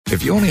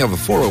If you only have a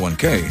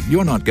 401k,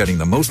 you're not getting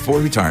the most for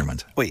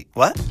retirement. Wait,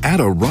 what? Add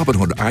a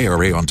Robinhood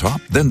IRA on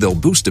top, then they'll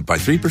boost it by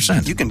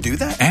 3%. You can do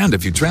that? And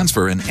if you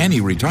transfer in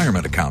any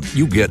retirement account,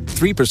 you get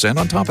 3%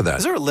 on top of that.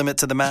 Is there a limit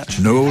to the match?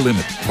 No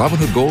limit.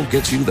 Robinhood Gold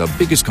gets you the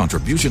biggest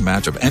contribution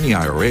match of any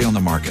IRA on the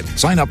market.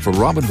 Sign up for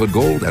Robinhood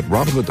Gold at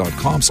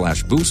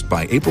Robinhood.com/boost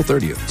by April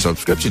 30th.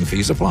 Subscription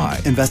fees apply.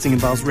 Investing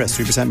involves risk.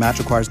 3% match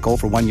requires gold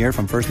for 1 year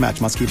from first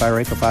match. Must keep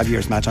IRA for 5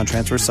 years. Match on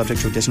transfers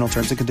subject to additional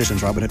terms and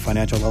conditions. Robinhood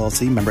Financial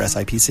LLC, member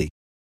SIPC.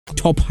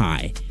 Top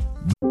high.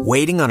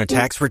 Waiting on a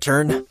tax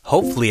return?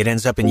 Hopefully it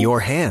ends up in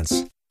your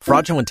hands.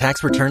 Fraudulent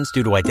tax returns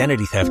due to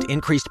identity theft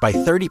increased by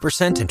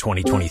 30% in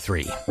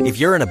 2023. If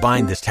you're in a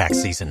bind this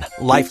tax season,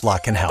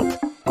 LifeLock can help.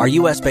 Our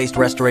U.S.-based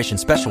restoration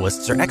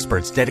specialists are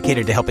experts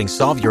dedicated to helping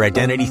solve your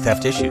identity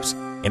theft issues.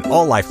 And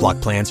all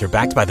LifeLock plans are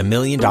backed by the $1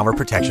 Million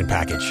Protection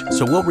Package.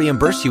 So we'll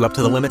reimburse you up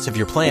to the limits of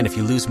your plan if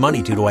you lose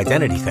money due to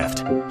identity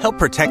theft. Help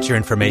protect your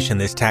information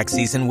this tax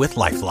season with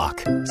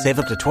LifeLock. Save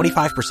up to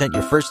 25%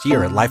 your first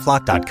year at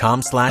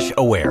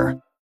LifeLock.com/aware.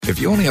 If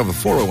you only have a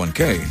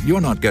 401k, you're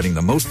not getting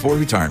the most for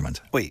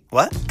retirement. Wait,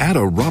 what? Add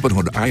a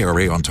Robinhood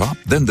IRA on top,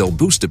 then they'll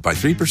boost it by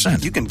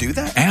 3%. You can do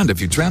that? And if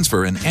you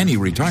transfer in any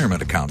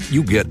retirement account,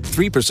 you get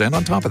 3%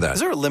 on top of that. Is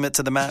there a limit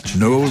to the match?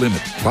 No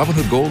limit.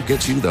 Robinhood Gold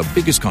gets you the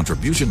biggest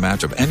contribution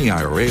match of any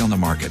IRA on the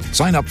market.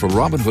 Sign up for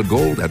Robinhood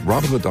Gold at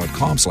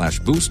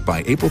Robinhood.com/boost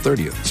by April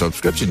 30th.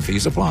 Subscription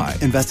fees apply.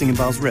 Investing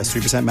involves risk.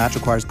 3% match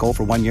requires gold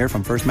for 1 year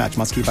from first match.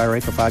 Must keep IRA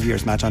for 5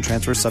 years. Match on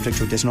transfers subject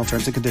to additional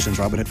terms and conditions.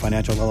 Robinhood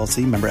Financial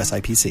LLC, member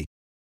SIPC.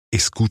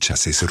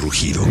 ¿Escuchas ese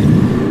rugido?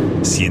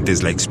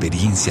 ¿Sientes la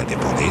experiencia de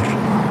poder?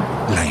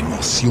 ¿La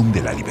emoción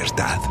de la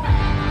libertad?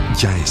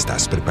 Ya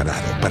estás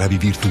preparado para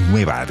vivir tu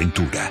nueva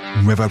aventura.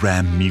 Nueva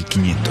Ram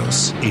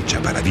 1500,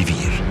 hecha para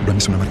vivir. Ram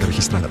es una marca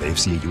registrada de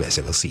FCA US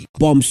LLC.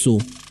 Bomso,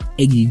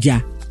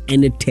 Egija,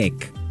 and a tech.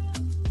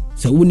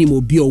 So we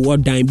need be a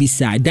word down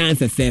beside down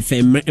for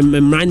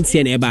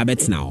Mantian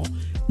Ebabets now.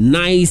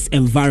 Nice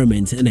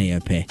environment in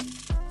a pair.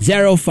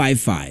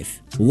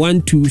 055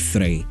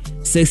 123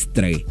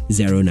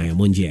 6309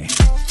 Munje.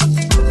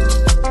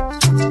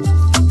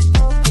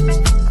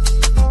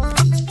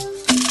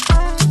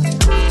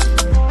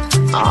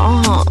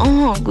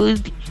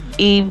 Good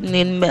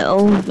evening,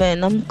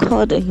 Melvin. I'm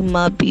calling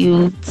my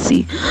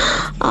beauty.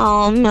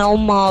 Mel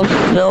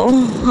Marville.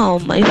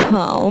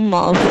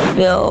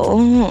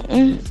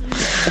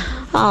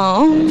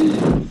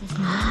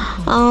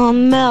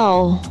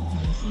 Mel.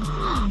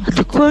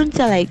 The current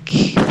like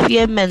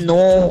fear men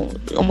no.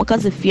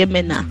 Because of fear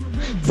men na.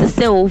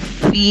 Say oh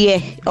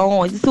fear.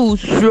 It's so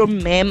sure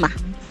mema.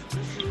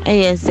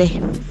 Yes,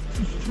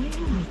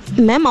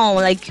 mema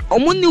like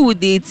omuni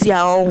would it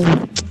ya.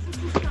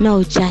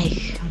 No jai.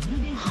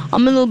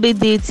 I'm a little bit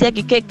dated.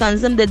 I can't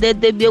cancel the dead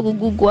baby.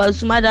 Google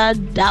sumada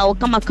da.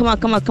 Come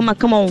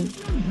on.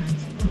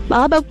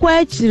 But I'm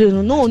quite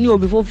chilling. No new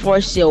before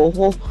first year.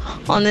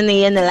 On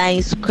the end the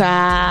lines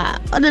cry.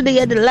 Other the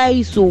other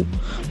lines so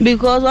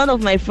because one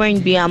of my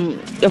friend be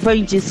your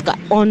friend Jessica.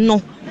 Oh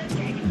no.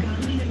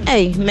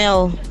 Hey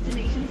Mel.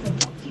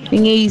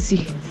 Being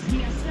easy.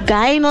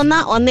 Guy no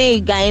na on a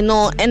guy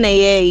no and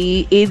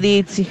a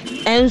date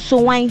and so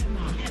why.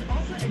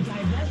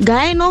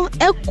 Guy no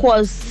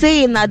equals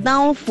saying a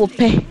down for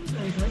pay.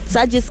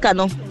 Sajiska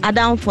no a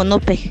down for no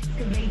pay.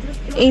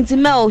 Ain't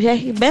Mel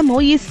here, Bemo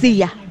you see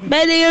ya.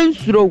 Better and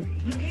throw.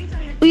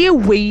 We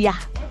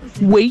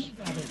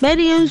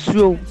better and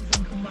throw.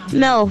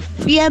 Mel,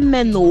 fear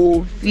men.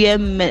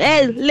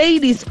 Hey,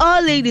 ladies,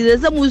 all ladies,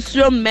 there's a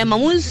Muslim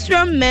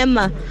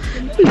mema.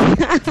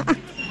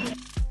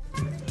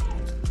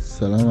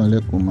 Salam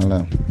alaikum,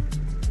 malam.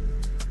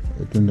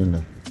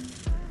 Alhamdulillah.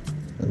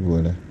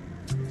 Voilà.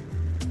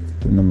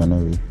 Tuna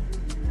manawi.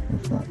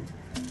 Enfin.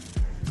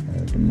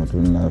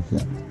 Tuna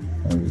afya.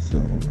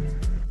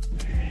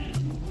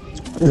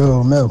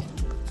 Yo, Mel.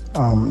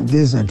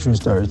 This is a true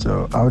story,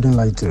 so I wouldn't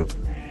like to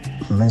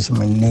mention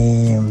my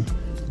name,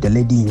 the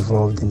lady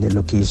involved in the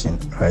location,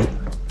 right?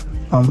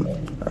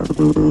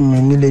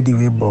 Many lady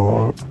we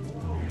bought.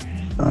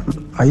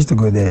 I used to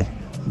go there.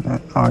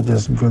 I'll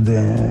just go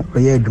there. Oh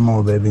yeah,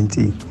 Juma baby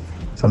tea.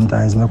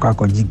 Sometimes no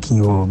kako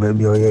jiki or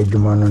baby oh yeah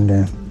Juma and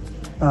then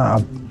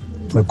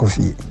my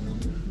coffee.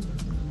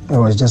 It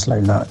was just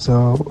like that.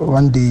 So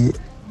one day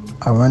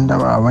I went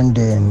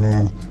there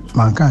and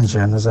my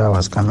country and as I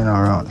was coming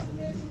around.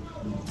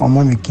 My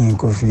mom making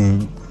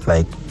coffee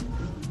like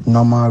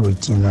normal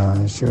routine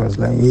and she was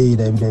like, hey,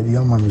 baby,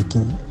 your mom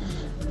making.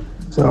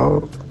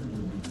 So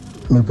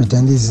me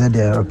pretended she said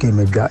okay,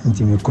 me got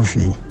into my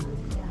coffee.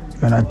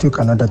 When I took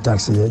another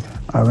taxi,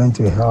 I went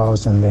to a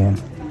house and then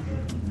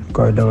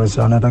because there was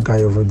another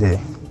guy over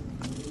there.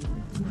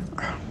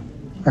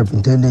 I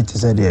pretended to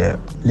say the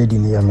lady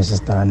near my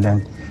sister and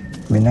then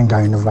me then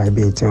guy in the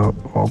vibrate or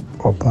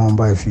palm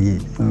by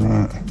feet.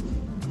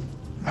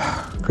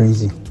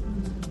 Crazy.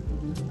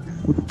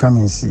 Come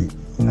and see,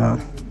 you know.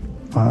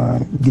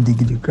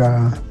 Giddy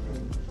cry.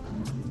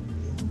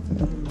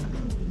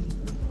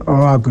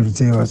 All I could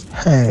say was,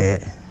 hey,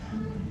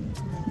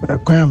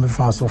 When I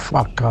first saw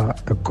Faka,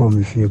 I called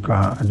me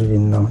Fika. I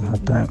didn't know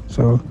that time.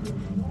 So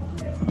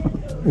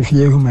if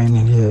you're human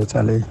in here,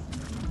 Charlie,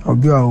 I'll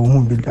be a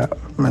won't be that.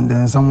 And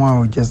then someone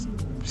will just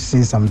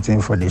say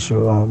something for the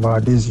show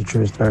about this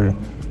true story.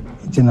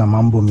 It's in a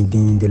mambo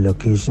meeting, the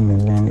location,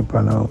 and then the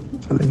panel.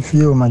 So if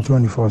you're my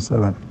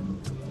 24/7.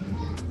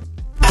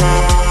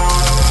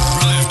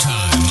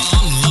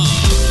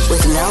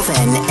 With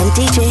Melvin and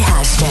DJ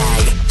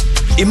Hashtag.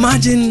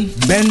 Imagine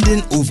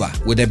bending over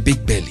with a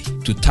big belly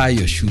to tie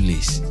your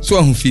shoelace. So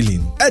I'm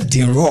feeling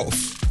Edding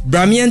rough.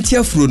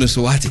 Bramiantia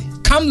Frunoswati.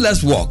 Come,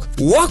 let's walk.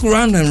 Walk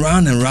round and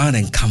round and round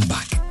and come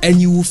back. And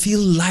you will feel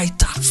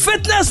lighter.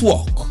 Fitness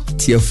walk.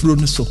 Tia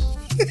Frunoso.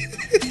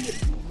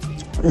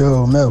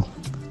 Yo, Mel.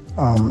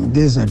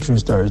 This is a true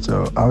story,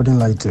 so I wouldn't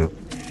like to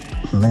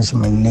mention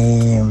my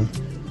name,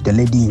 the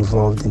lady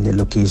involved in the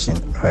location,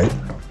 right?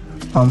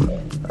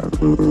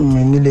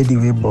 My new lady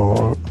we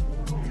bought.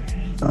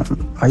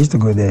 I used to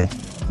go there.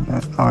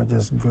 I'll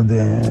just go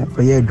there.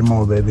 But yeah,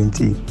 Juma baby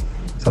tea.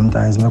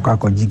 Sometimes I go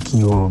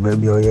jiki or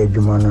baby or yeah,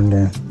 Juma and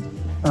then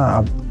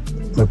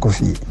my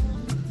coffee.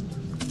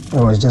 It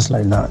was just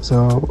like that.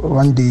 So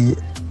one day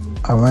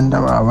I went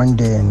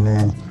there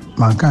and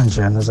my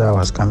country and as I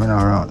was coming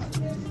around,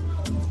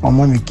 my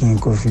mom making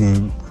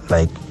coffee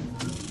like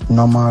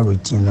normal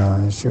routine.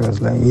 And she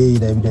was like, "Hey,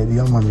 Debbie,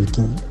 your mom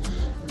making."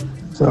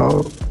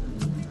 So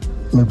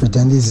me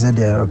pretended to say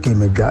that okay,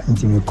 me got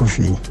into my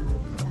coffee.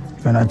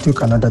 When I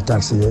took another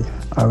taxi,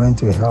 I went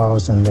to a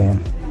house and then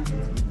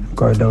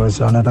because there was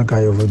another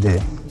guy over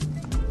there.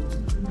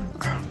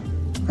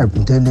 I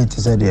pretended to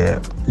say the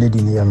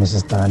lady near my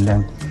sister and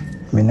then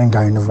me then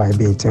guy in the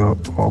vibrate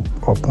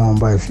upon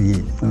by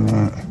feet.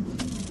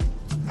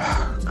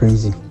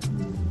 Crazy.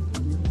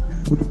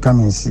 Come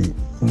and see,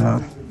 you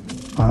know.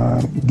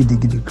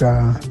 Giddy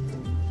car.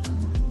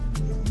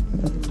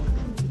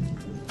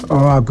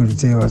 All I could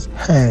say was,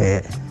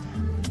 hey.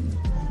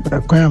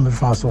 But when I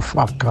first saw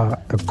Faka,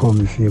 I called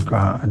me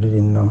Fika. I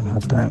didn't know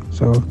that time.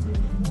 So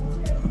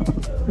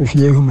if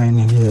you're human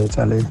in here,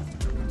 Charlie,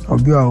 I'll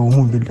be a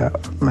won't be that.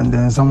 And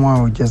then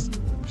someone will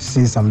just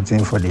say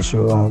something for the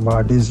show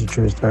about this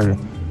true story.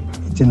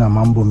 It's in a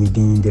mambo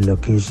meeting, the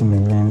location,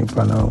 and then the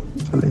panel.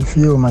 So if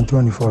you're my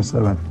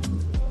 24/7.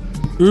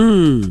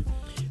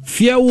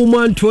 Fear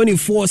woman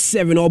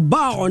 24/7 or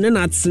bar on an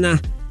atsna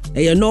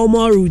a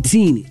normal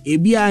routine.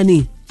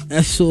 Ebiani.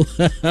 So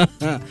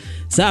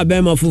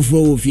Sabema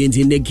Fufro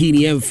in the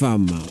Kini and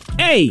Farm.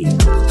 Hey,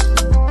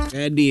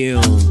 Eddie,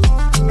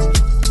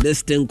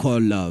 this thing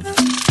called love.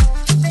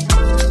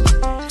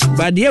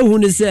 But yeah,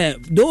 who say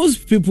those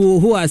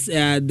people who are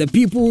the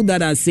people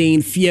that are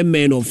saying fear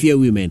men or fear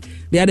women,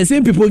 they are the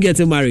same people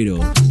getting married,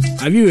 though.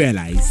 Have you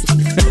realized?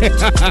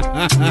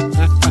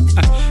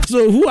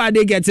 So who are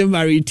they getting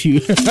married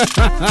to?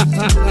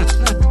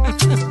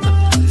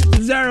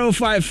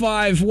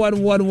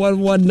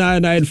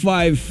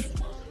 055-111-1995.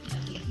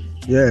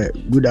 Yeah,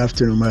 good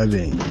afternoon,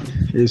 Marvin.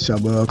 It's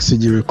about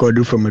oxygen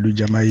recording from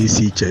Adujama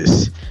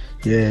ECHS.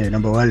 Yeah,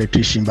 number one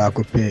electrician back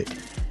up.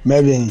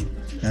 Marvin,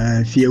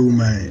 fear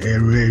woman,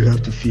 you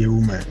have to fear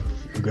woman.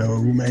 Because a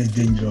woman is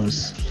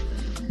dangerous.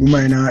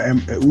 Woman, a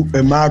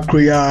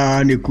macria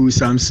and a cool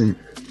something.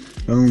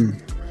 You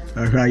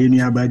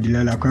know about the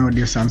Lala, I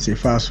can't something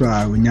fast,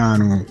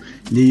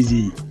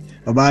 lazy.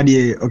 About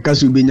the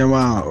Okasu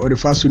Binyawa or the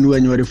fast one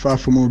when you are the far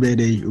from obey,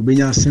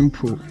 Ubenya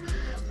simple.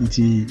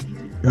 You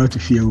have to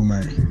fear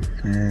woman.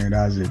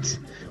 That's it.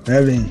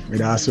 Marvin,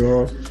 that's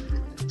all.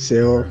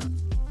 Say all.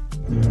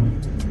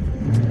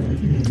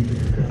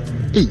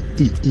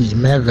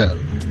 Marvel,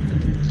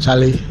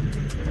 Charlie,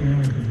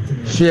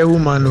 fear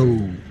woman,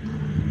 oh,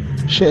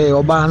 she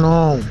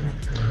Obano,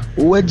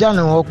 Uwejan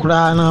or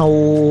Krana,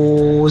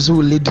 oh, so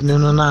leading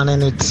on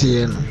an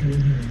etien.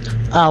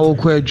 I will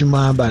quit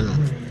Juma Bano.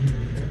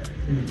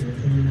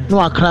 No,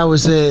 I cry will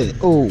say,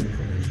 oh,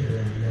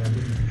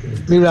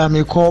 Mira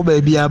me call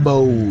baby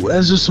about,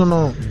 and so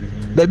no.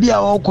 Baby, I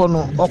walk on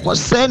or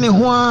sending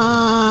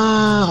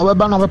one, or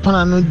banner upon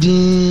a new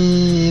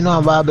dean,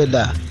 no,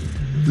 Babeda.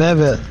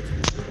 Never.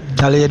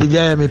 Tell you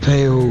the me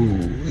pay,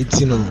 it's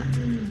you know.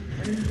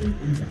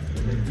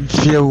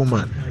 Fear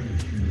woman.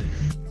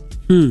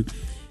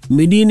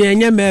 Medina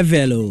and your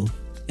Mevelo,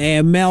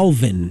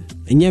 Melvin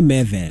and your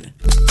Mevel.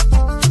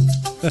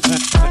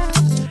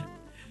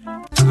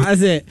 I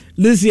said,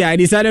 Lucy, I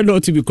decided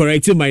not to be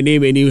correcting my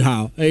name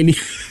anyhow.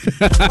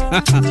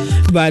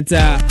 But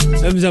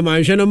I'm a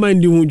man,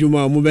 mind you,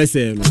 Juma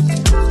Mubese.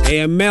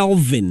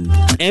 Melvin,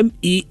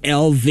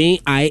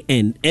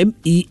 Melvin,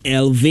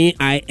 Melvin,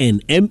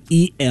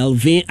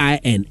 Melvin,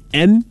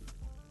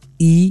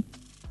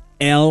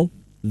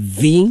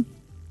 Melvin.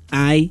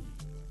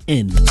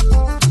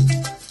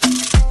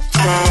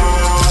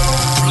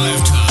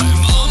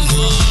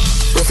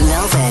 With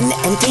Melvin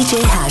and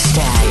DJ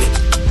Hashtag.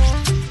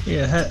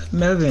 Yeah,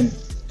 Melvin,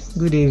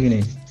 good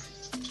evening.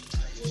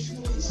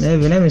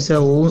 Melvin, let me say,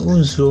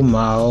 unso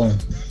mao.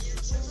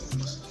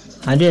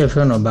 I did a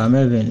friend about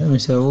Melvin. Let me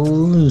say,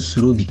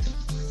 unsurubi.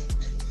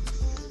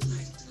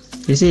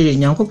 They say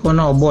Yankopon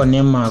na obo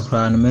ne ma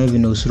kra no ma bi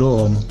no suro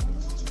ho mo.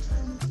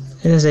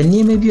 E say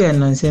ni me bi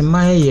an say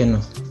ma ye no.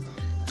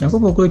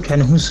 Yankopon ko twa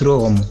ne ho suro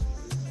ho mo.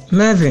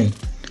 Mervin.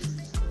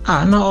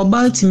 Na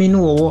oba timi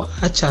no wo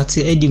a chat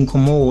edi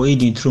nkomo wo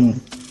edi trum.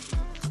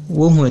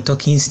 Wo hu a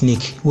talking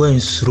snake wo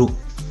nsuro.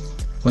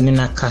 Woni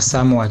na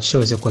kasa ma wa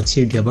che se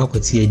kwoti aduaba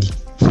kwoti edi.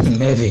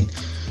 Mervin.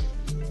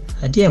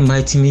 Ade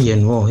ma timi ye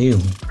no he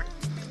hu.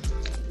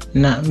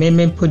 Na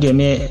me podi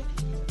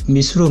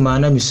me suro ma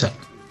na misa.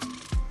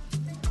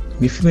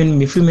 Me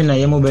filmen na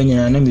yemo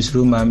banya na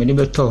misuru ma me de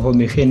beto ho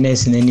me hwe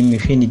nurse na ni me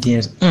hwe ni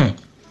din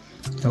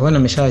I wanna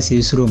me sha say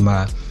suru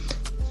ma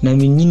na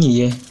me nyini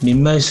ye me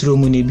ma suru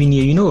mu na bi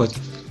ni you know what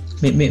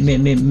me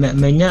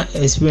nya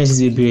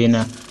experiences be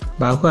na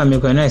ba ko me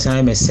ko na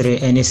say me sere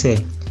any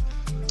say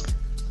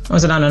on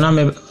sa na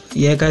me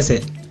ye ka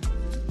say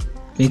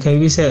me kan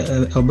wi say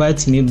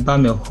about me ba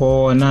me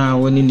ho na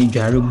woni ni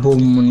dware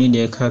bom ni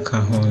de ka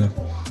ho no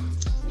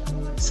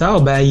sa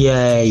oba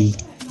yai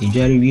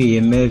Ijari wie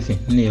ye Mervin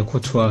na ye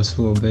kotoa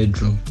so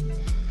bedroom.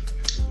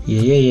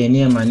 Ye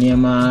niema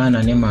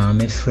na ne ma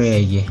me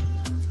frɛ ye.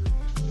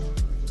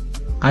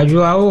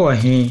 Adwoa wo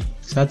he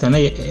Satan na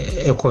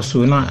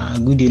ekoso na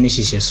agudie ne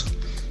hihye so.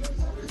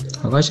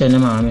 Akacha ne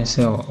ma me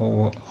say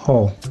o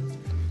hall.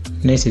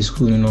 Next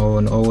school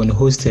no or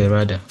hostel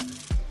rather.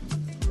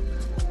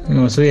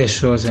 No so ye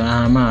sure say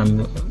ma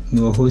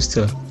me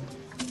hostel.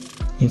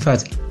 In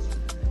fact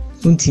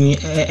untimi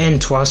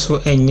entwa so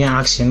enya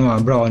action no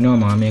abra o no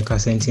ma me ka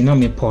senti na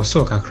me pause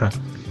kakra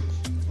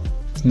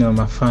no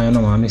ma fine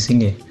no ma me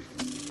sine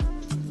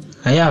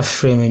aya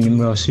frame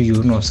enumero so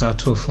you no sa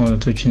to phone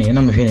to twene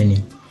na me hwe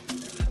nani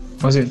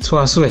was it to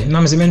aso na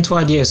me se mento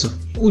ade so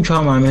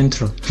utwa ma me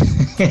ntro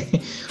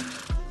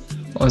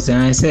o se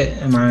I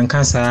say man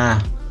kan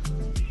sa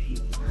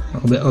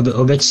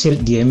obe chill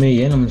die me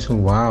ye na me so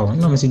wow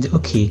na me se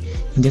okay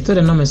in the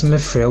third na me se me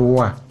frɛ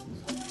wo a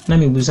na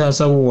me busa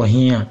sa wo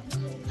he a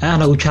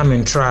na utwa me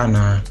ntra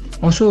na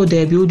also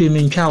there be de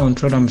me ntwa on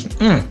trodam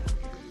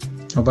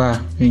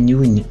oba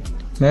enyi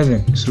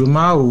Mervin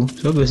srumawo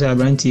so be say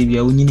abranti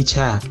bia onyini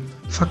cha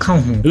fa ka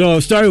ho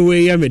no story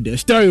way everyday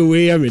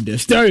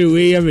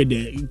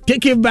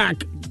take it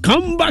back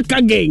come back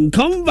again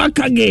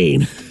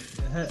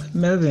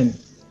Mervin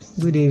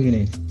good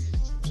evening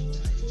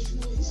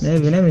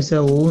Mervin let me say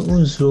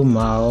unsuro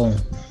ma o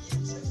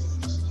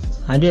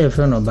ade e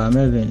friend oba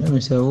Mervin let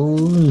me say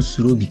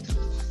unsuro bi.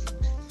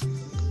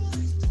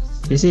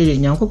 They say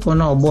Yankopon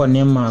na obo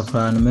ne ma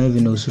kra no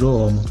Mervin osuro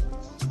ho mo.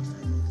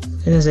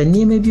 E say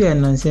ni me bi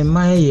an say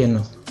ma ye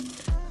no.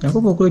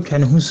 Yankopon ko twa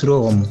ne ho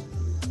suro ho mo.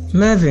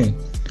 Mervin.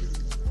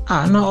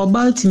 Na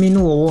oba timi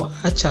no wo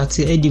a chat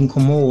edi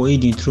nkomo wo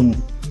edi trum.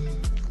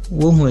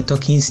 Wo hu a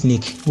talking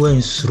snake wo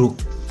nsuro.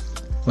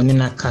 Woni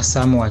na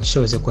kasa ma wa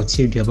che se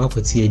kwoti aduaba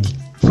kwoti edi.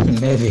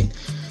 Mervin.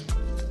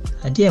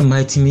 Ade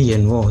ma timi ye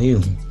no he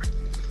hu.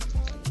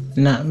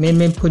 Na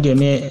me podi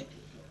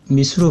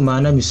me suro ma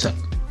na misa.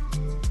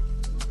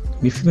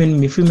 Me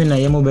filmen na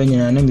yemo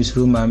banya na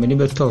misuru ma me de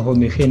beto ho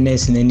me hwe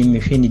nurse na ni me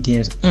hwe ni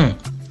din I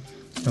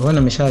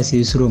wanna me sha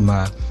say suru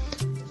ma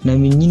na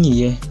me nyini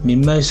ye me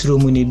ma suru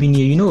mu na bi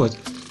ni you know what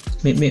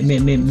me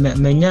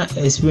nya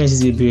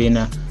experiences be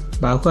na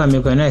ba ko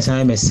me ko na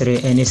say me sere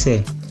any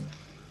say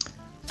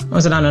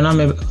on sa na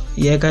me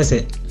ye ka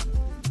say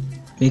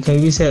me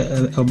kan wi say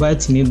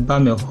about me ba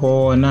me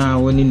ho na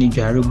woni ni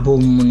dware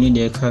bom ni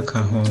de ka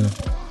ho no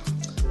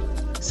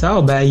sa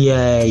oba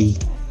yai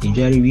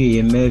Ijari wie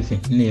ye Mervin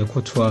na ye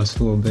kotoa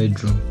so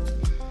bedroom.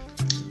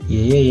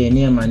 Ye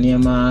niema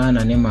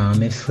na ne ma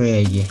me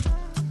frɛ ye.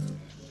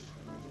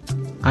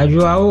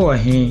 Adwoa wo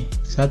he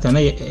Satan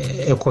na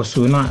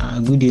ekoso na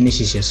agudie ne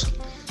hihye so.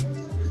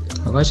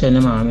 Akacha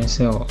ne ma me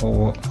say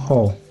o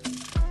hall.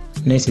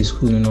 Next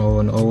school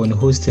no or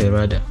hostel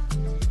rather.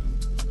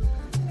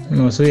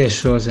 No so ye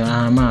sure say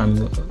ma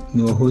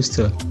me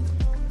hostel.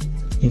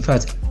 In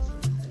fact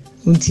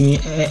untimi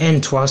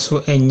entwa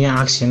so enya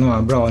action no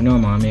abra o no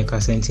ma me ka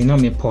senti na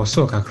me pause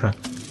kakra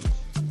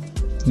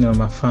no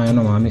ma fine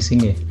no ma me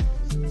sine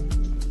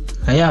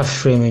aya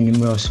frame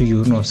enumero so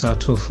you no sa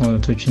to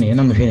phone to twene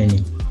na me hwe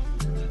nani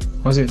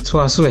was it to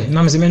aso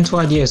na me se mento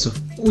ade so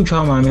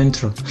utwa ma me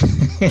ntro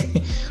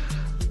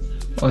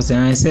o se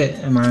I say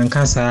man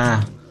kan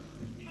sa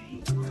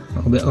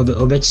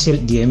obe chill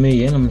die me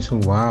ye na me so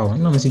wow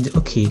na me se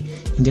okay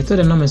in the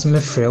third na me se me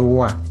frɛ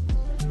wo a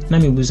na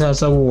me busa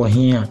sa wo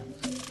he a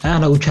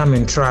na utwa me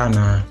ntra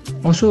na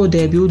also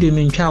there be de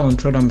me ntwa on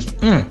trodam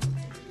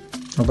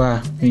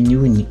oba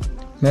enyi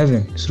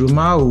Mervin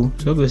srumawo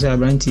so be say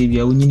abranti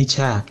bia onyini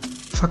cha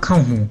fa ka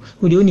ho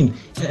wo de onim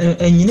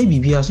enyina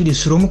bibia so de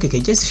surom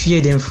keke just fear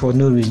them for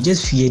no reason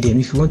just fear them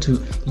if you want to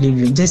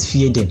live just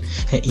fear them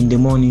in the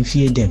morning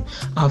fear them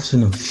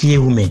afternoon fear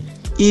women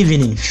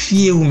evening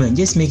fear women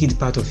just make it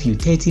part of you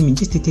 30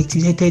 minutes just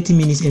take 30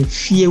 minutes and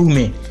fear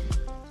women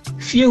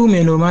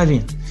no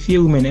Marvin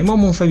fear women e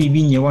mo fa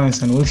bibi nye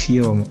once and we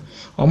fear omo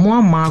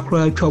ama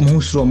akra atwa mo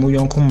suro mo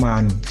yonko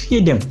ma no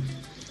fear them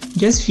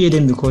just fear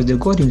them because the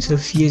God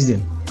himself fears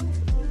them.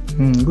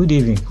 Good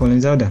evening, Colin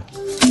Zelda.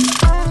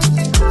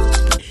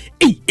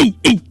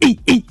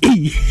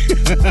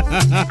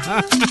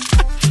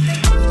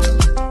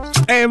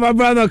 Hey, my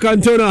brother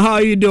Cantona, how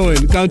are you doing?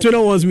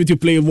 Cantona wants me to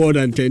play more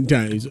than 10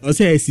 times. I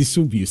say,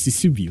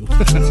 Sisubio.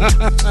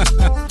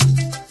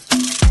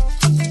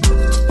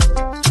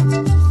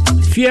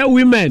 Fear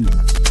women.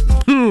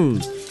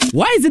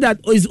 Why is it that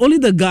it's only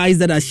the guys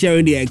that are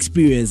sharing their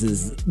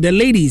experiences? The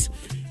ladies,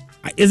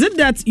 is it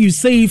that you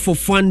say for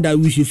fun that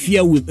we should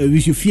fear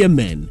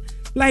men?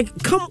 Like,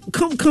 come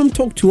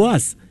talk to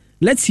us.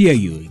 Let's hear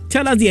you.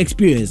 Tell us the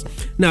experience.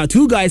 Now,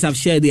 2 guys have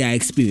shared their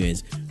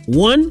experience.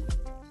 One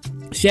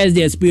shares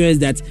the experience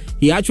that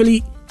he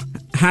actually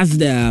has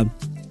the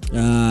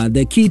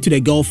key to the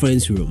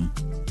girlfriend's room,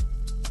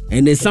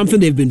 and there's something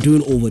they've been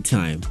doing over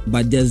time.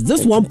 But there's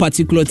this one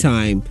particular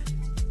time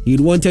he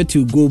wanted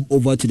to go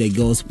over to the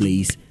girl's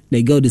place.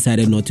 The girl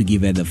decided not to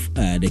give her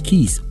the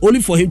keys,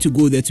 only for him to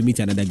go there to meet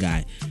another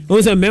guy.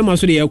 Also, remember,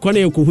 so the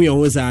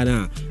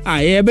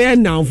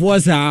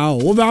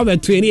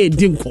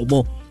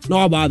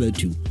no about the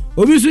two.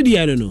 Obviously,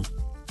 I don't know.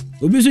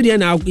 Obviously,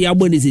 now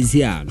is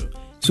here.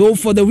 So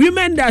for the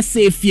women that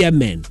say fear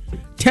men,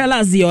 tell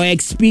us your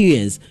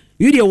experience.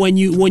 You when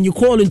you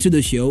call into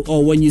the show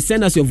or when you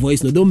send us your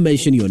voice note, don't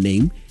mention your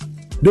name.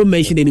 Don't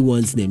mention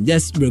anyone's name.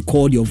 Just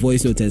record your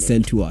voice note and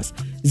send to us.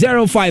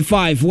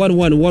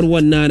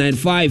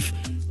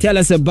 055-11-11995. Tell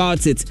us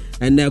about it.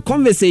 And the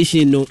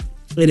conversation,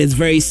 it is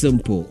very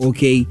simple,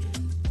 okay?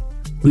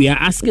 We are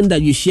asking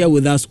that you share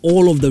with us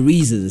all of the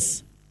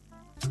reasons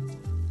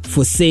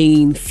for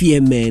saying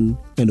fear men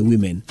and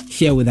women.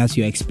 Share with us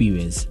your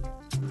experience.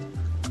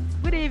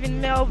 Good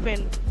evening,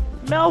 Melvin.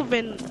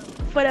 Melvin,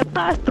 for the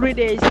past 3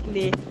 days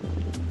today,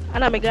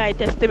 and I'm a guy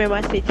testing my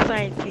message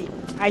science.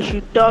 I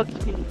should talk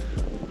him.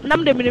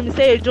 I'm the minimum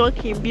say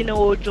joking, be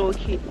no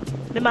joking.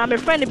 The my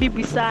friend be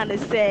beside and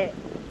say,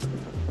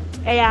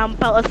 I am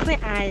person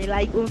I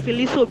like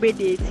unfelice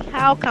obedient.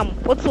 How come?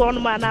 What's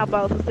one man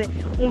about to say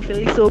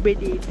unfelice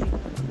obedient?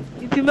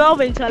 It's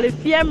Melvin Charlie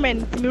fear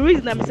men. It's me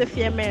reason I'm say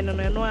fear men.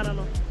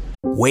 No.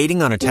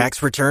 Waiting on a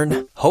tax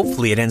return?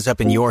 Hopefully it ends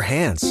up in your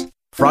hands.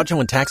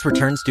 Fraudulent tax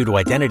returns due to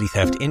identity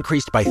theft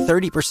increased by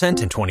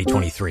 30% in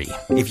 2023.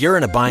 If you're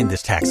in a bind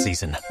this tax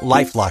season,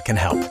 LifeLock can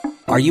help.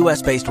 Our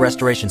U.S.-based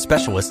restoration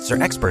specialists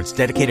are experts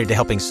dedicated to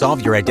helping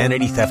solve your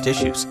identity theft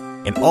issues.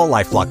 And all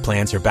LifeLock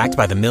plans are backed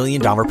by the $1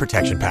 Million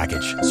Protection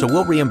Package. So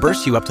we'll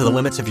reimburse you up to the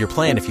limits of your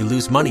plan if you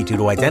lose money due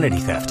to identity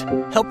theft.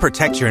 Help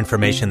protect your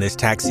information this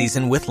tax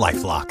season with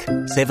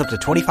LifeLock. Save up to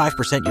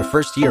 25% your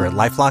first year at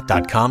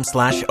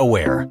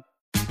LifeLock.com/aware.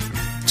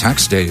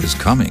 Tax day is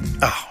coming.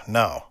 Oh,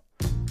 no.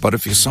 But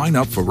if you sign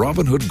up for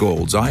Robinhood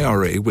Gold's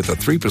IRA with a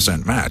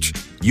 3% match,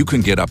 you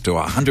can get up to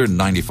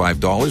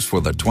 $195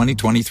 for the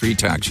 2023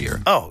 tax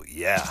year. Oh,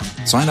 yeah.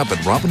 Sign up at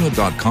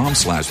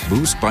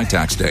Robinhood.com/boost by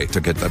tax day to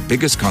get the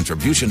biggest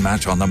contribution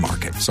match on the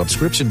market.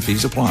 Subscription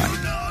fees apply.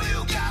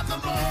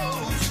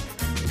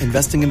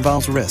 Investing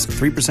involves risk.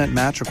 3%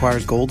 match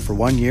requires gold for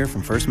 1 year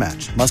from first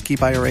match. Must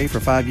keep IRA for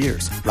 5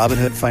 years.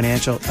 Robinhood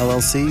Financial,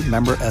 LLC,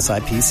 member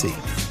SIPC.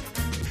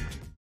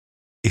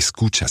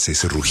 ¿Escuchas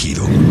ese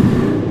rugido?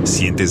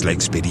 ¿Sientes la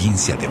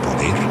experiencia de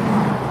poder?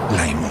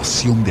 ¿La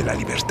emoción de la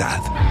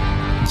libertad?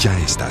 Ya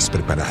estás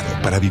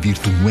preparado para vivir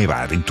tu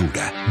nueva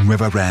aventura.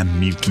 Nueva Ram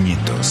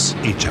 1500,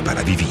 hecha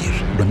para vivir.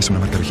 Ram es una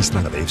marca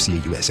registrada de FCA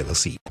US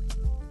LLC.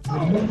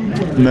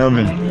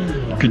 Melvin,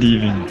 good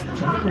evening.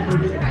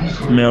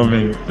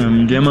 Melvin,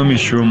 dear mommy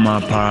show my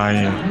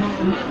pie.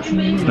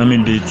 Let me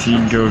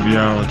date girl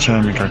via or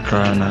chime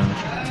kakana.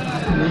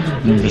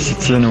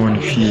 University no one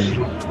fee.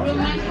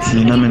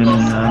 See, na many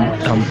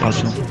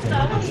campaso.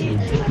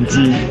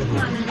 Nti,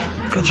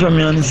 catch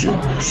me and si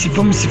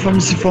fom.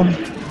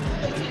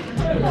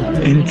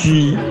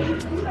 Nti,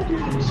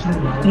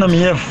 na me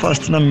here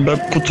fast na me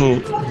back kuto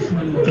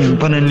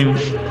panenim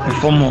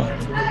fomo.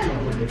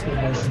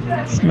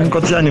 Me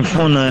nkoti ani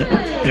phone na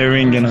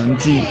ring na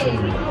nti.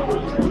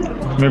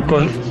 Me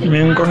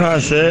nko ha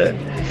se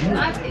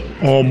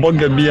o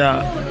boga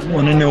bia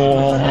onene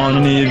wo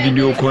ne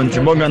video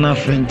content boga na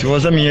friend wo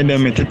za me here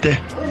dem tete.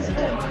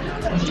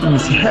 I'm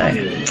say,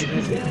 hey,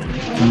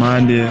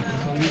 man, dear,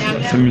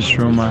 some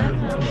Roma,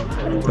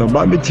 the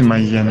baby to my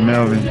young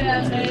Melvin.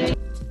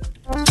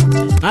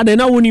 I don't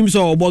know when him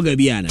saw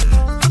Bogabiana.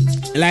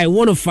 Like, I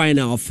want to find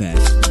out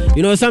first.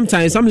 You know,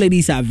 sometimes some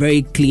ladies are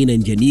very clean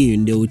and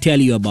genuine. They will tell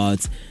you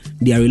about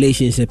their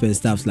relationship and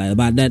stuff like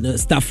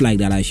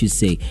that. I should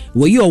say.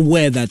 Were you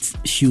aware that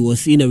she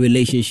was in a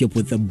relationship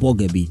with a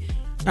Bogabi?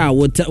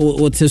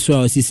 What's this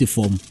sissy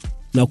form?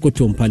 Now, go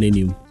to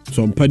Panenim.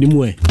 So,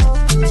 Panimwe.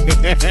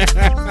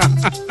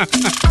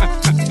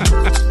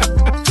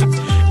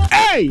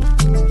 Hey!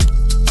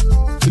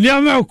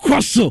 Liamel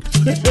Kwasso!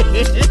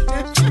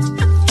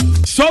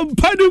 Some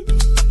Panum!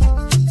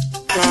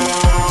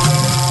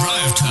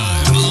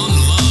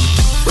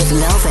 Drivetime with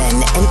Melvin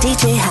and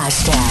DJ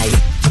Hashtag.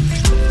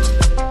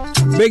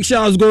 Big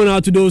shouts going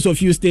out to those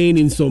of you staying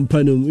in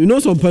Sompanum. You know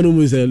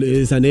Sompanum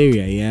is an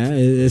area, yeah?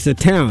 It's a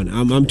town.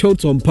 I'm told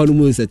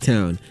Sompanum is a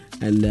town.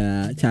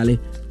 And Charlie,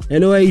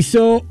 anyway,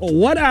 so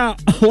what are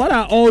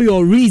all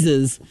your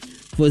reasons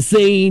for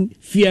saying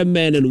fear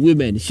men and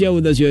women? Share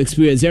with us your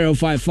experience.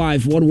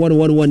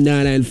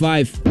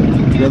 055-111-1995.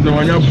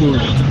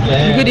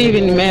 Good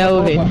evening,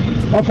 Melvin.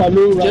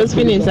 Just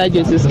finished inside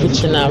Joseph's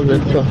kitchen now,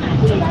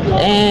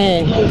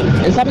 and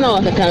something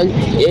like I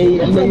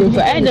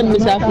had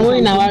Mr.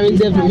 Phone now. I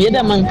reserve me the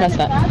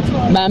Mancasa,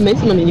 but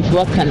Miss Money if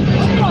you can.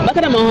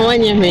 But I'm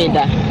on your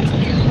head.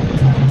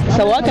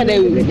 So what can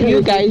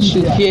you guys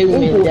should fear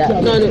women?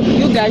 No,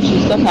 you guys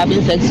should stop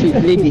having sex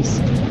with ladies.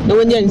 No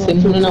one is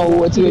simple now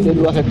what you do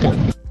work can.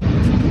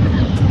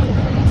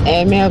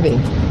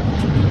 Melvin,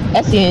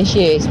 that's your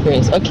share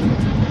experience. Okay.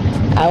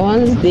 I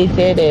once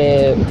dated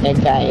a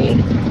guy.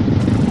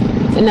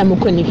 And I'm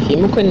going to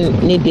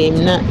need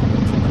him not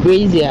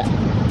brazier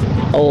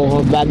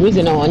or bad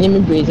reason or on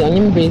him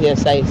brazier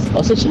size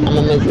or such a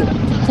amazing.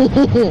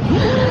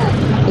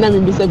 Let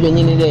me be so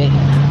beginning there.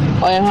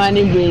 Or a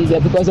honey brazier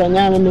because I'm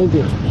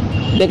amazing.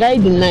 The guy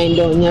denied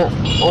on your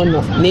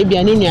honor. Maybe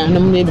an Indian,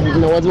 maybe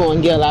no was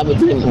one girl I would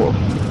be more.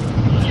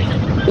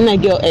 And I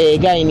got a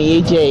guy in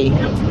the AJ.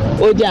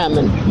 Oh,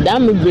 German,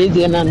 damn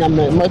brazier and I'm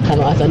more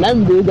canvas and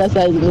I'm brazier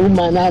size no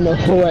man. I'm a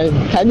foreign.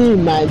 Can you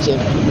imagine?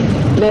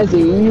 Let's say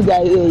you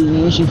guys,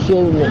 you should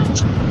feel me.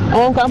 I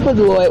want to put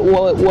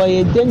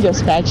a danger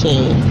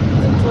scratching.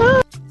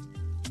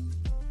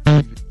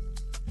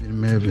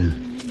 Melvin,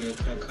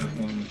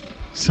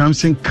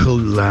 Samson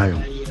killed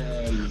Lion,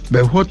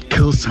 but what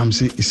killed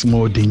Samson is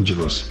more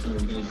dangerous.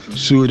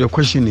 So the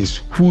question is,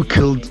 who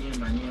killed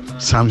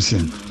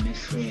Samson?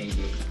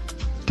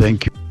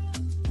 Thank you.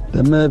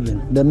 The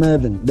Mervin,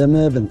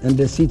 and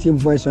the city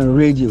voice on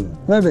radio.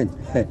 Mervin,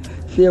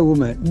 fear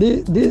woman.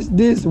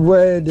 This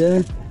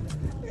word.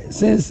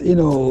 Since the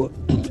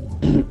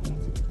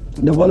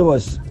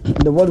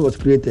world was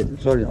created.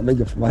 Sorry, I beg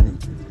your pardon.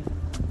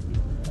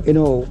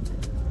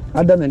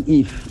 Adam and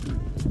Eve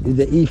is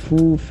the Eve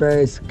who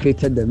first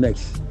created the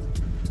mix.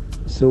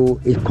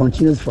 So it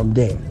continues from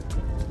there.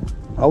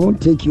 I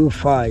won't take you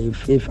far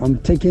if I'm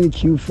taking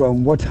you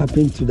from what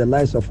happened to the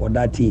lives of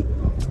Odati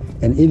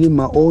and even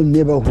my own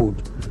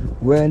neighborhood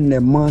when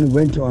a man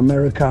went to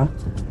America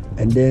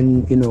and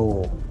then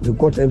they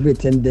got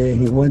everything there.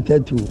 He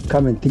wanted to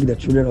come and take the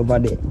children over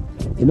there.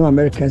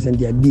 Americans and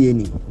their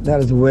DNA. That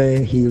is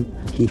where he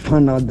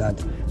found out that,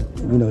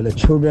 the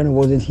children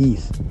wasn't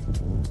his.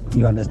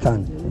 You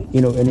understand?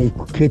 And it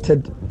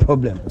created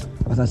problem.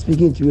 As I'm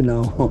speaking to you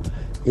now,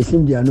 it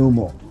seems they are no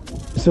more.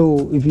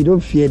 So if you don't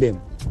fear them,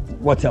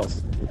 what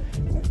else?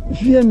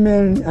 Fear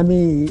men, I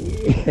mean,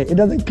 it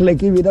doesn't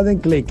click. If it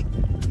doesn't click,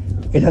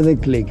 it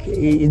doesn't click.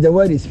 The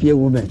word is fear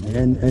woman,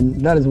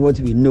 and that is what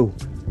we know.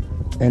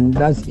 And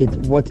that's it,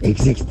 what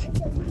exists.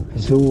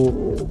 So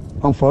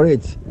I'm for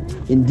it.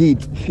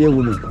 Indeed, fear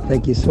women.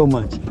 Thank you so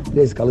much.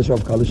 This is Kalusha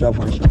of Kalusha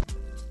Function.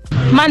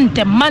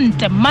 Mantem.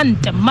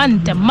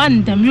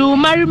 You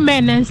marry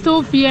men and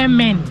still fear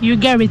men. You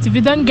get it. If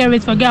you don't get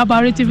it, forget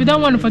about it. If you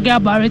don't want to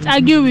forget about it,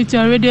 argue with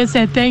your radio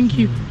set. Thank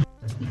you.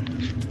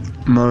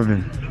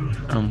 Marvin,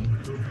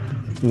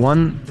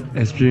 one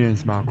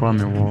experience by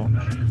Kwame War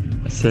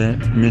say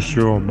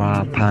Monsieur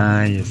ba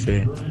pie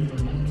say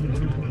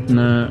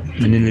na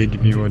many lady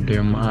be with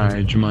them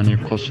Jumani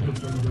Koso.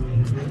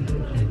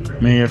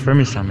 May your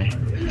friend Sammy.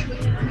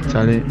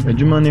 Charlie, a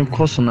Jumani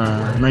Koso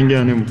na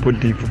Nangia name put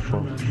deep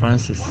for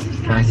Francis.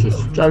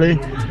 Charlie,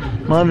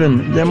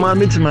 Marvin, the man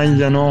meets my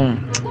Janon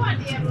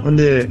on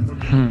the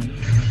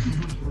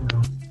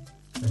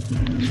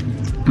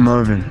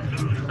Marvin.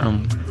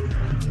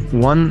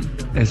 One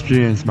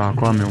experience by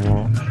Kwame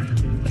War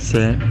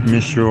say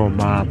Monsieur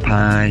ba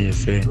pie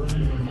say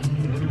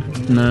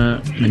na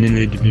many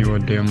lady be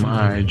with them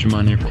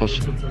Jumani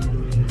Koso.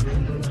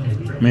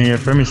 May your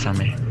friend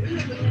Sammy.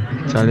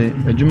 Charlie,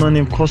 a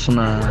Jumani Koso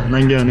na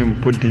Nangia name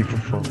put deep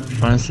for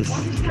Francis.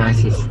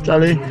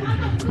 Charlie,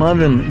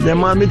 Marvin, the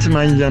man meets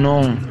my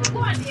Janon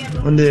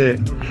on the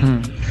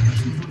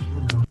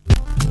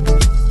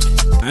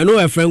I know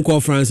a friend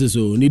called Francis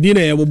who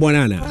Nidina Yabo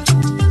Banana.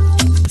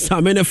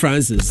 Samena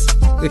Francis.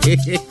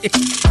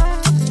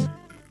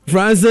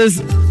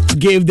 Francis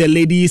gave the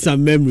lady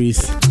some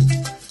memories.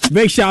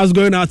 Big shouts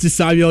going out to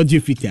Samuel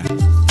Jupiter.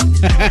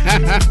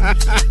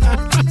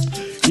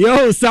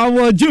 Yo,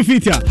 Samuel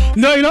Jupiter.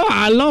 No,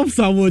 I love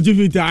Samuel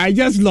Jupiter. I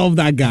just love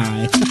that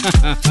guy.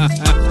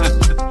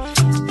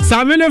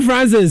 Samena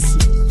Francis.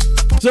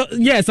 So,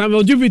 yes,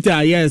 Samuel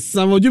Jupiter. Yes,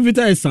 Samuel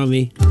Jupiter is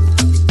Sammy.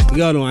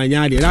 You know, I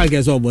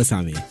guess all about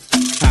Sammy.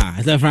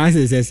 So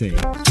Francis is saying.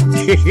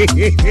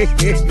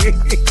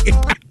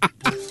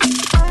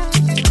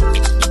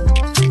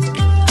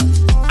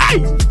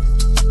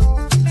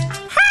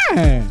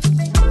 Hey.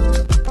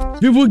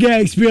 People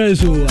get experience,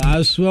 so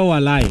I swear I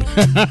lie.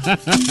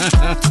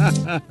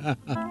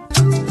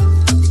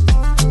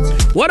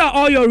 What are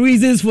all your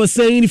reasons for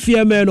saying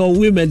fear men or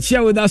women?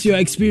 Share with us your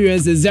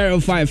experiences.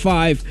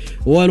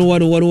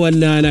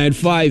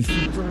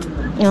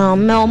 055-111-1995.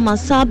 Mel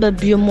Masaba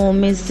Biomo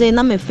me say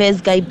na me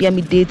first guy be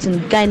me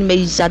dating guy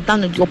me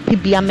jadano your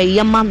pibia me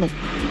yamano.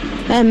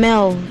 Hey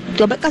Mel,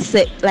 Jobeka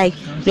say like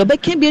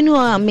Jobeka be no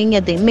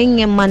menye de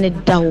menye man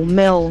down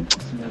Mel.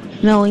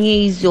 Mel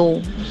is yo.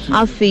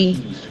 Afi.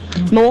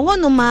 Me wo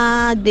no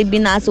ma de bi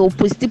na so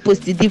post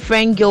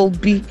different girl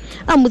bi.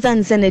 I'm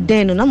saying send a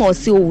den no na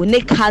say oh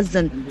ne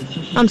cousin.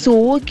 I'm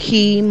so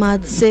okay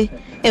mad say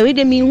e we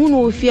de me hu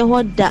no fear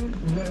what that.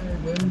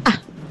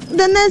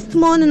 The next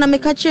morning I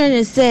make a change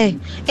and say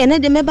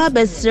and de me ba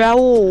besra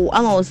oh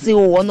I'm say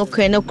oh no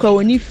kra no kra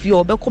oni fie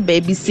obeko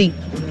baby see.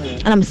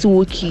 And I'm so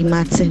okay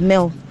mate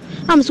mel.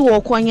 I'm so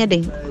okwanye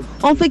den.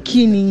 On fe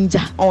ki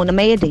ninja on na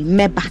me den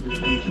meba.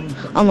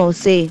 I'm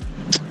say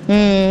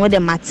what the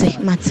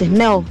mate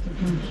mel.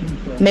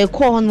 Me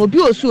call on obi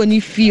osu oni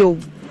fie.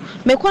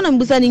 Me call na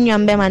mbusa ni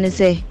nwambe ma ne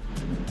say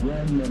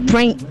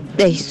prank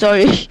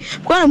sorry.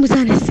 Call na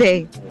mbusa ne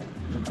say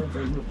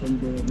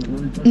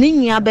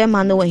Ninya be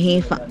man no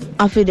hefa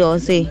afi de o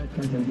say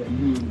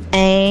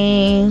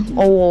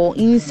oh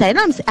inside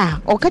am say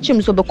o catch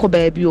him so be ko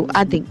baby o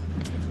ade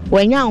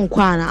wanya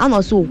nkwa na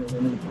ano so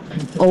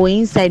o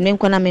inside me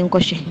nkwa na me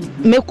nkwohwe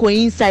me ko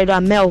inside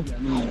a mel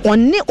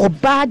oni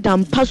oba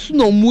dam pasu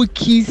no mu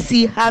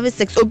kisi have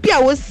sex obi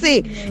a wo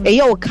say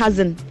your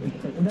cousin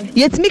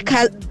yet me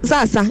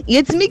sasa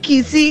yet me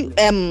kisi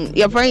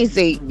your friend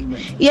say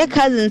your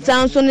cousin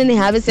sound so ne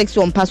have sex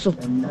on paso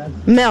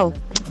mel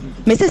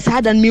me say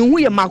sad and me hu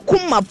ye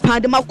makoma pa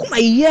de makoma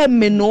ye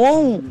me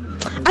no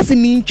as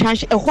me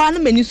ntwash e ho na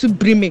mani so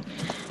bri me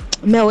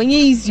onye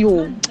easy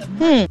o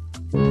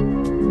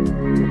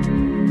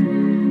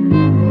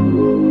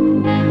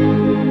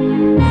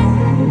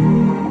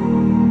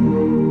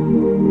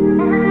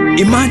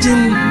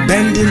Imagine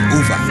bending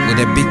over with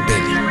a big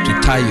belly to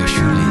tie your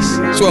shoelace.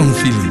 So I'm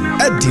feeling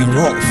Eddie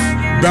rough.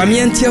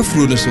 Bramientia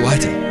Fruno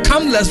Swati.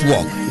 Come, let's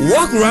walk.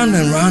 Walk round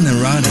and round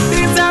and round and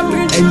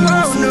you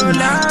will feel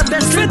light.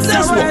 Let's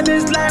walk.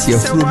 Tia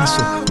Fruno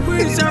so.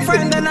 We're so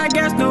friend and I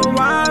guess no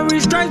one. We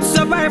try to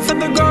survive for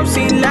the goals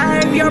in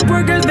life. Your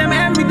progress, them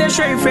envy, they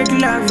show you fake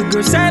love. We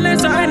go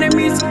silence our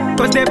enemies,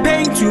 cause they're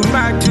paying too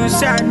much to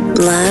sad.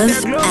 Love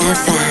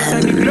FM.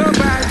 And the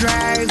global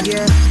drive,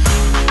 yeah.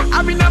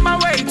 I've been on my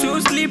way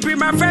to sleepy.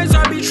 My friends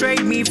all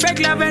betrayed me. Fake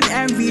love and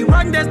envy.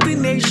 Wrong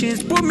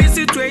destinations. Put me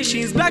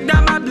situations. Black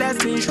down my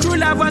blessings. True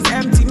love was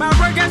empty. My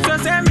progress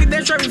was envy.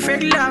 They show me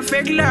fake love.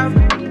 Fake love.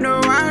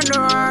 No one,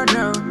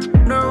 no.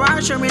 No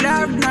one show me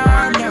love. No.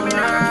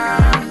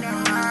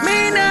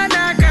 Me nah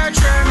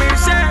catch me.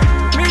 Say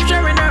me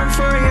showing up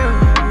for you.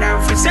 Now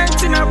for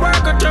setting a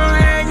work or two.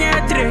 Any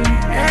three.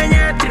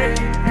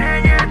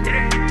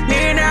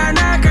 Me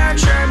nah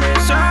catch me.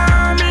 So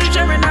me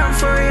showing up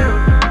for you.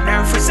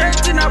 For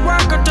setting a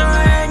walk to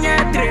any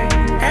three.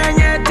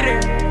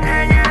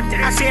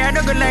 I say I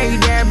don't go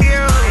like that,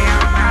 you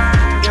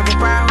have a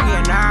pound,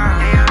 you know.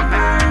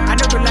 I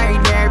don't go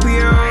like that,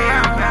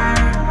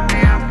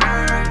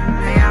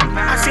 I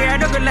say I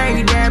don't go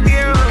like that,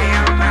 you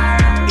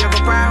have a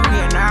pound,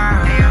 you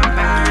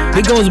know.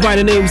 He goes by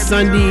the name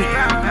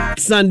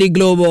Sandy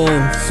Global.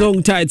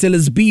 Song title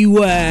is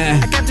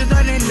Beware.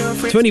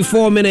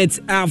 24 minutes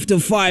after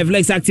 5.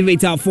 Let's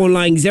activate our phone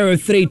line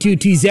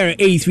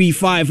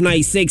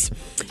 0322083596,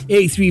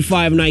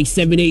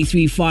 83597,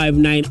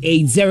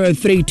 83598,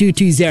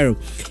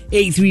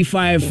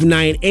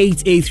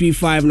 03220-83598,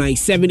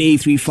 83597,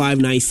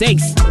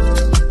 83596.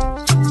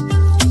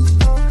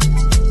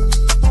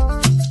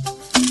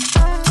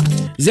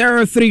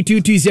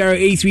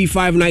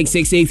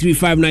 0322083596,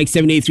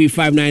 83597,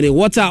 83598.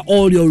 What are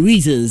all your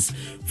reasons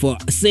for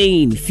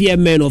saying fear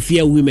men or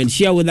fear women?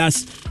 Share with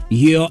us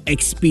your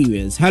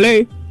experience.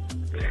 Hello?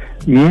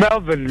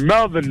 Melvin.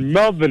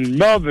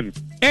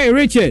 Hey,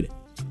 Richard.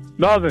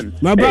 Melvin.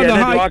 My brother,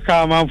 hi. Hey,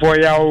 come on for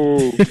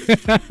you.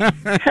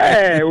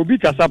 Hey, we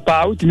beat us up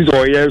out. I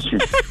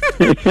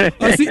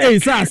see, hey,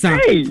 Sasa.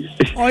 Hey.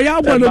 Oh, yeah,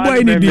 I'm going to buy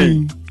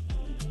anything.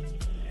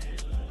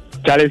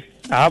 Charlie,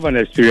 I have an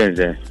experience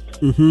there.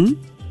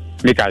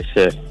 Make I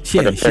share.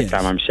 For the first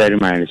time, I'm sharing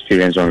my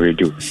experience on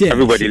radio.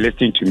 Everybody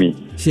listening to me.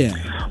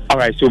 All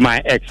right, so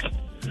my ex,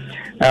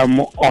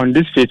 on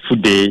this fateful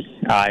day,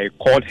 I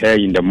called her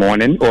in the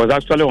morning. It was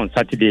actually on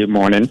Saturday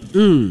morning.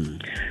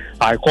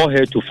 I called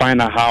her to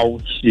find out how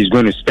she's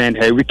going to spend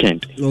her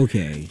weekend.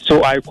 Okay.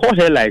 So I called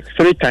her like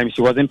 3 times.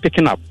 She wasn't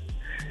picking up.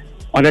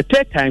 On the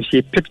 3rd time,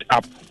 she picked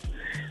up.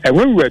 And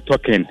when we were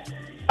talking,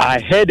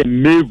 I heard a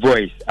male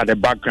voice at the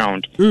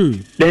background.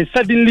 Then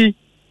suddenly,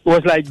 it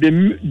was like the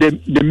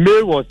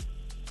male was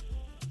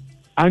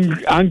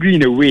angry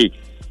in a way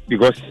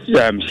because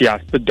she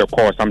has picked the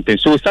call or something.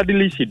 So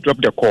suddenly she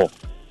dropped the call.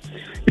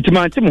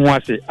 I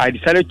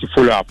decided to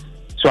follow up.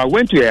 So I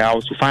went to her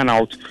house to find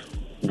out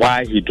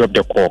why he dropped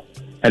the call.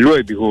 And lo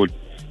and behold,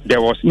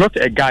 there was not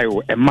a guy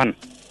or a man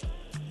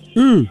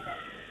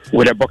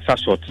with a boxer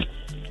short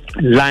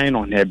lying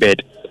on her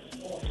bed.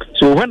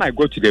 So when I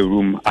go to the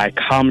room, I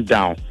calmed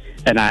down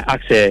and I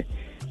asked her,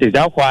 is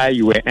that why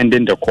you were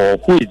ending the call?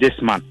 Who is this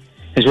man?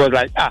 And she was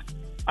like, I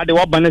the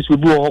wabanes will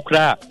be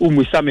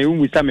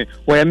umusame,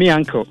 why me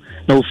uncle?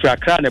 No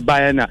frakra ne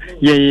bayana.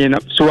 Yeah.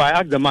 So I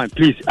asked the man,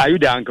 please, are you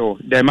the uncle?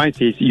 The man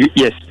says,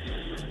 yes.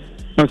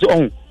 No, so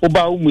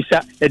oba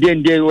umusa,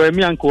 then were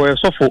me uncle or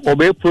so for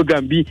obey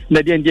program B,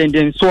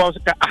 then so I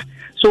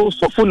was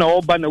so for now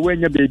oba na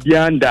when you baby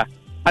under.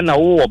 and I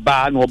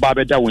no bar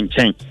better when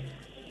change.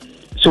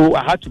 So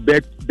I had to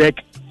beg.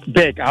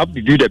 I have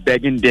to do the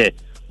begging there.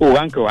 Oh,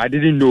 uncle, I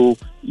didn't know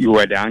you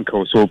were the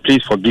uncle, so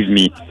please forgive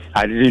me.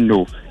 I didn't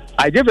know.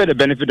 I gave her the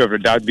benefit of the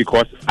doubt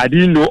because I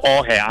didn't know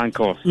all her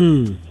uncles.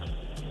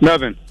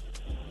 Melvin,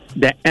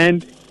 the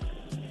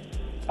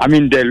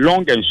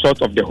long and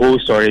short of the whole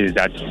story is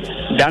that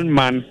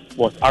man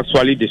was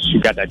actually the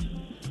sugar daddy.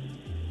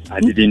 I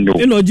didn't know.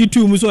 You know,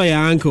 you saw your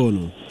uncle,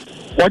 no?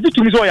 What did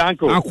you saw your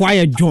uncle?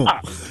 Acquired job.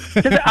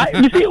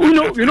 You see,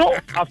 you know,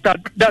 after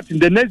that,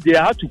 the next day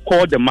I had to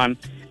call the man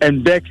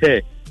and beg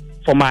her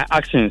for my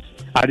actions.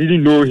 I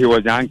didn't know he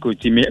was the uncle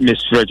to me,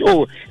 Miss Fred.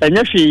 Oh, and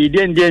yes, she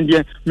then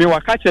me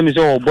was catching me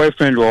so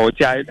boyfriend or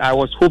I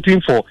was hoping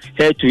for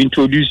her to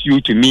introduce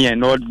you to me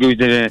and all those.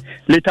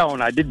 Later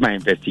on, I did my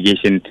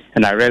investigation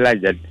and I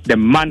realized that the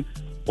man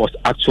was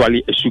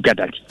actually a sugar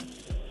daddy.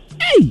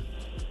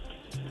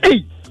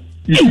 Hey,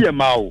 you see a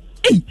mao.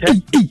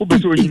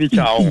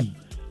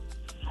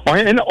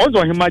 And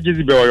also him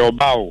majesty be your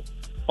bow.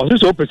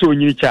 Also person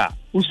you cha.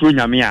 Who's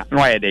nyamia no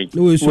ayede.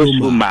 Who's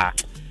ma.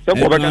 But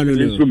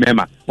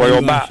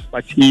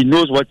he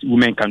knows what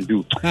women can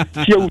do.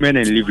 Fear women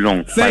and live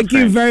long. Thank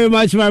you very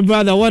much, my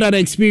brother. What an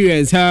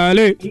experience.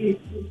 Hello.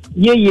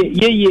 Yeah.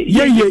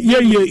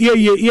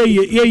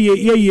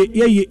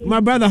 My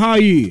brother, how are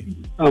you?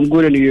 I'm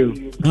good, and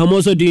you? I'm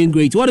also doing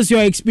great. What is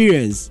your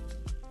experience?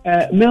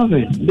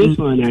 Melvin, this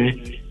one,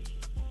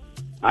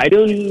 I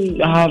don't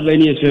have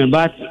any experience,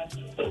 but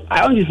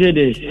I want to say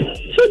this.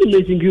 So the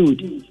amazing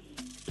good.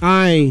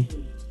 Aye.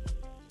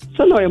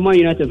 So now a Man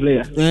United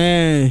player.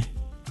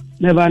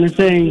 Never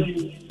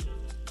understand.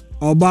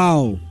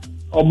 Obao.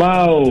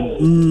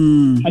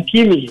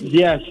 Hakimi,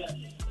 yes.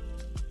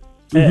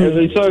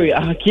 Sorry,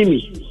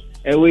 Hakimi.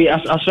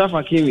 Ashraf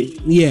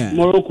Hakimi. Yeah.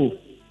 Morocco.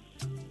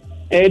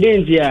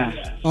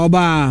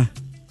 Oba.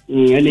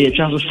 And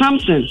Charles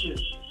Samson.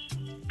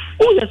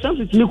 Who's the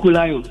Samson to make a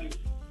lion?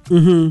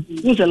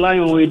 Who's a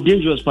lion with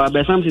dangerous power?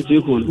 But Samson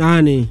to make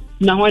Nani.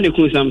 Now why they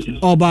call Samson?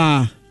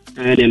 Oba.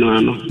 I don't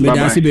know.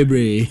 Medasi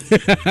Bebre.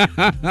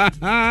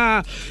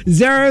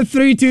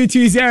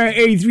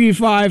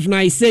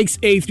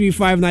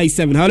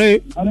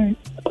 0322083596 Hello.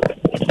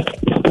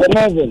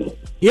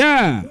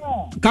 Yeah.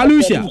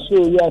 Kalusha.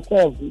 Show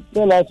yourself.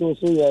 Tell us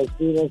also your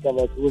experience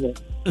about women.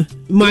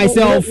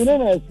 Myself. You know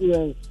my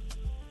experience.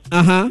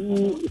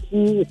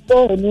 She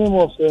saw the name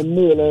of a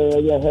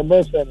male, her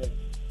boyfriend,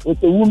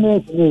 with a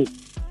woman's name.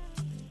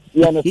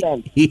 You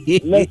understand?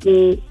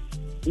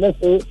 Let's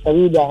say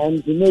Farida,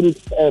 and he made it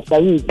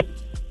Farid.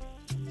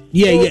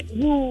 Yeah.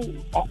 You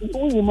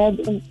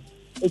imagine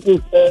it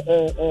is a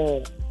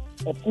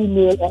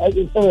female, a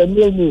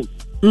male name.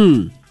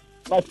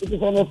 But it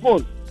is on the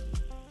phone.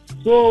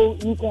 So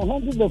you can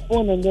handle the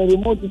phone and then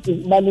remote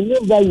it. But the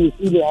name that you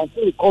see there,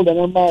 until you call the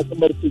number,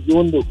 somebody to the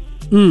window.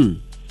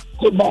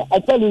 So, but I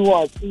tell you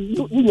what,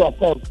 you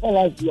yourself, tell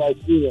us your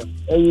experience,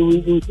 and you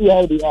will see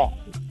how they are.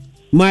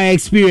 My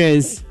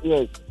experience?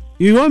 Yes.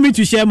 You want me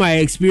to share my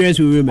experience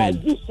with women?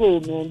 Do so,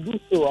 man. Do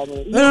so. I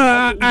mean,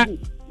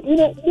 you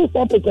know, this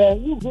topic,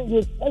 you bring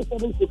it,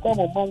 everybody should come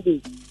on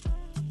Monday.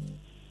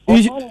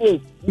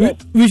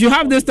 We should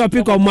have this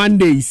topic on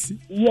Mondays.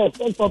 Yes,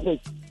 that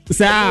topic.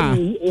 Sir.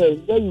 Yes,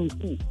 then you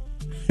see.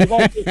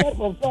 Because it's not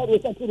from Friday,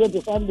 Saturday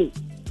to Sunday.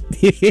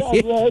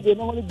 That's where they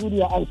normally do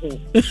their actions.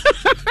 So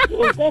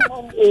come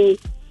on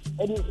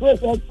and you press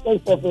that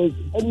topic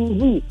and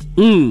you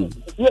see.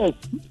 Yes.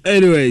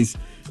 Anyways.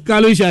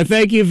 Kalusha,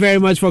 thank you very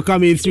much for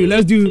coming through.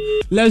 Let's do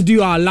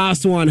our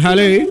last one.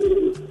 Hello.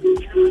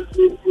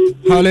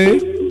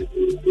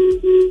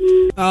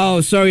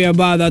 Oh, sorry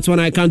about that one.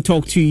 I can't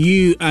talk to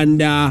you.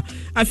 And I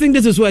think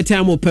this is where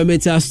time will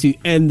permit us to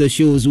end the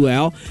show as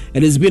well.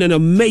 It has been an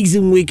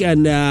amazing week,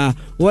 and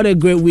what a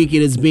great week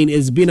it has been.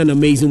 It's been an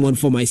amazing one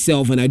for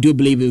myself, and I do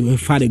believe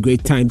we've had a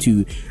great time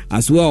too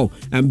as well.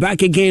 I'm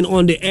back again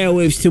on the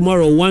airwaves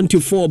tomorrow, 1 to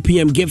 4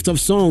 p.m. Gift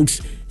of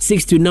Songs.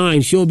 6 to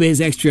 9,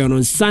 Showbiz Extra. And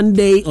on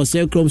Sunday,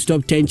 Osekrom's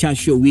Top 10 Chart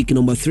Show, week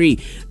number 3.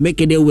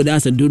 Make a day with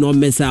us and do not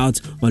miss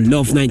out on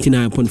Love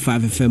 99.5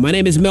 FM. My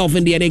name is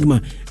Melvin the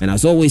Enigma, and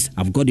as always,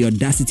 I've got the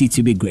audacity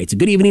to be great.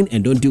 Good evening,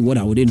 and don't do what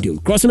I wouldn't do.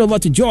 Crossing over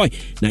to Joy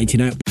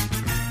 99.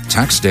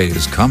 Tax day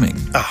is coming.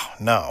 Oh,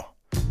 no.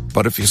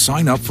 But if you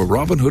sign up for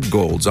Robinhood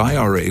Gold's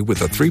IRA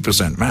with a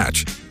 3%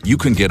 match, you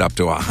can get up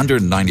to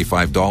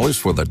 $195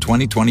 for the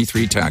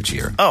 2023 tax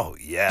year. Oh,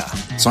 yeah.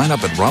 Sign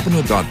up at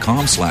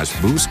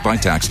Robinhood.com/boost by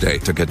tax day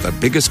to get the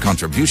biggest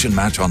contribution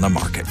match on the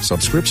market.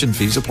 Subscription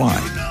fees apply.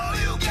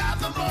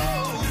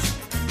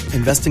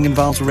 Investing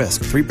involves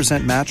risk.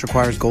 3% match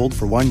requires gold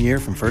for 1 year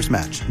from first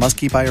match. Must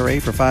keep IRA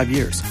for 5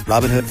 years.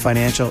 Robinhood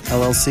Financial,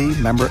 LLC,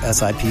 member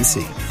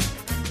SIPC.